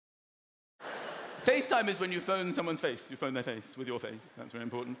FaceTime is when you phone someone's face. You phone their face with your face. That's very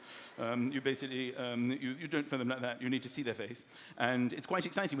important. You basically, you don't phone them like that. You need to see their face. And it's quite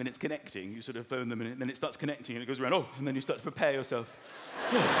exciting when it's connecting. You sort of phone them and then it starts connecting and it goes around, oh, and then you start to prepare yourself.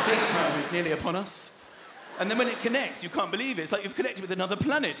 FaceTime is nearly upon us. And then when it connects, you can't believe it. It's like you've connected with another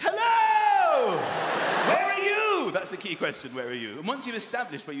planet. Hello! Where are you? That's the key question, where are you? And once you've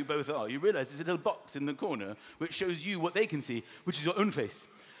established where you both are, you realize there's a little box in the corner which shows you what they can see, which is your own face.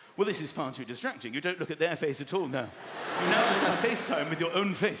 Well, this is far too distracting. You don't look at their face at all now. You now just have FaceTime with your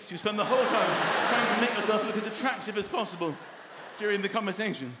own face. You spend the whole time trying to make yourself look as attractive as possible during the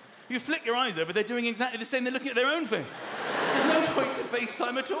conversation. You flick your eyes over, they're doing exactly the same. They're looking at their own face. There's no point to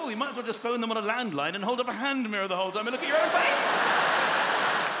FaceTime at all. You might as well just phone them on a landline and hold up a hand mirror the whole time and look at your own face.